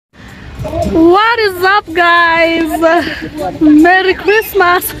What is up, guys? Merry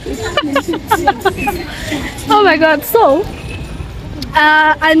Christmas! Oh my god, so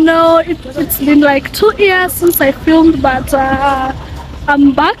I know it's been like 2 years since I filmed, but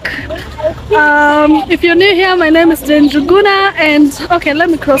I'm back. If you're new here, my name is Jane Juguna, and okay, let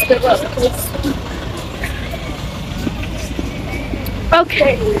me cross the road.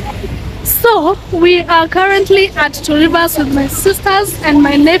 Okay, so we are currently at Two Rivers with my sisters and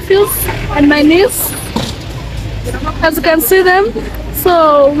my nephews and my niece, as you can see them.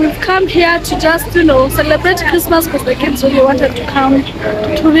 So we've come here to just, celebrate Christmas because the kids really wanted to come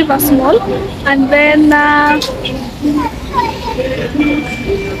to Two Rivers Mall. And then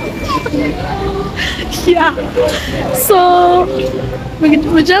yeah, so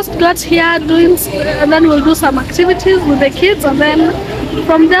we just got here doing, and then we'll do some activities with the kids, and then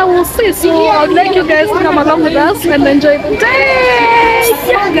from there we'll see. So I'll let you guys come along with us and enjoy the day.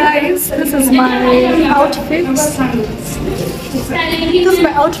 Yeah, guys, this is my outfit. This is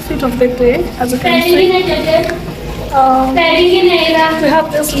my outfit of the day, as you can see. We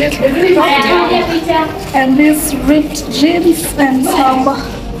have this little top and these ripped jeans and some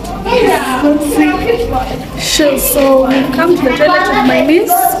shoes. So we've come to the toilet with my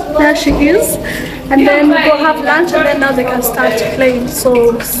niece. There she is. And then we go have lunch, and then now they can start playing.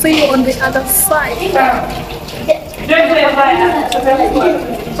 So see you on the other side. So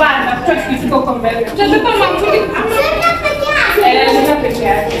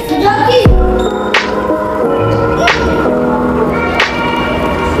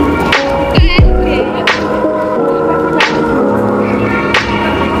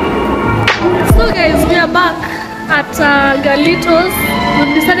guys, we are back at Galitos. We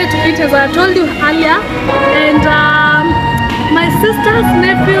decided to eat, as I told you earlier, and my sisters,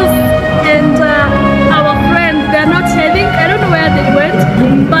 nephews, and our friend, they're not heading. I don't know where they went,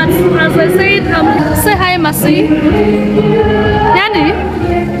 but as I said, say hi, Masi. Yani,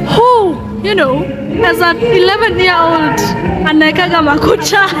 who, as an 11-year-old, anakaga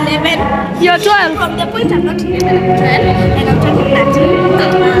makucha. 11. You're 12. From the point I'm not 11, I'm 12, and I'm turning 13.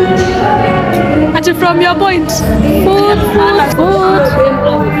 Actually, from your point. Food.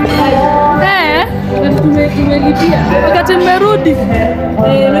 Wakati mmerudi.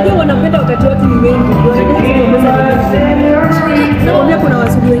 Unajua wanapenda wakati watu ni wengi. Naomba kuna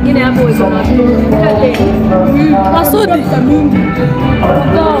wasudi wengine hapo wako Masudi mingi.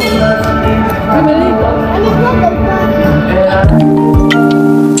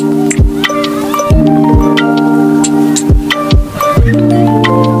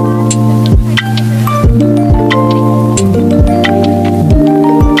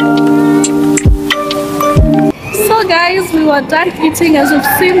 We were done eating. As you've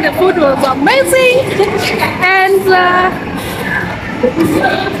seen, the food was amazing,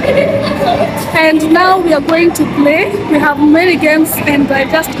 and now we are going to play. We have many games, and I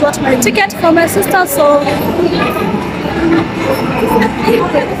just got my ticket for my sister, so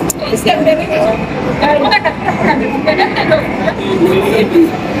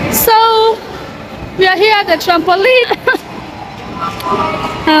we are here at the trampoline.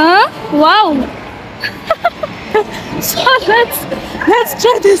 Wow. So let's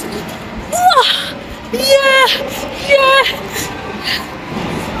try this. Yeah.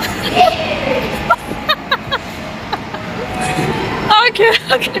 Okay.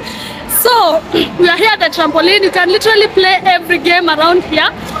 So we are here at the trampoline. You can literally play every game around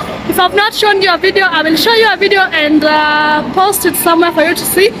here. If I've not shown you a video, I will show you a video and post it somewhere for you to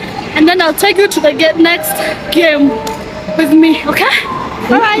see, and then I'll take you to the next game with me. Okay?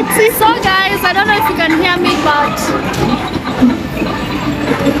 Alright, so guys, I don't know if you can hear me, but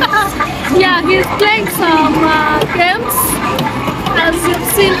yeah, he's playing some games. As you've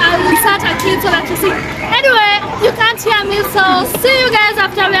seen, I'll start a clip so that you see. Anyway, you can't hear me, so see you guys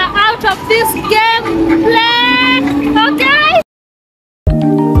after we are out of this game play. Okay?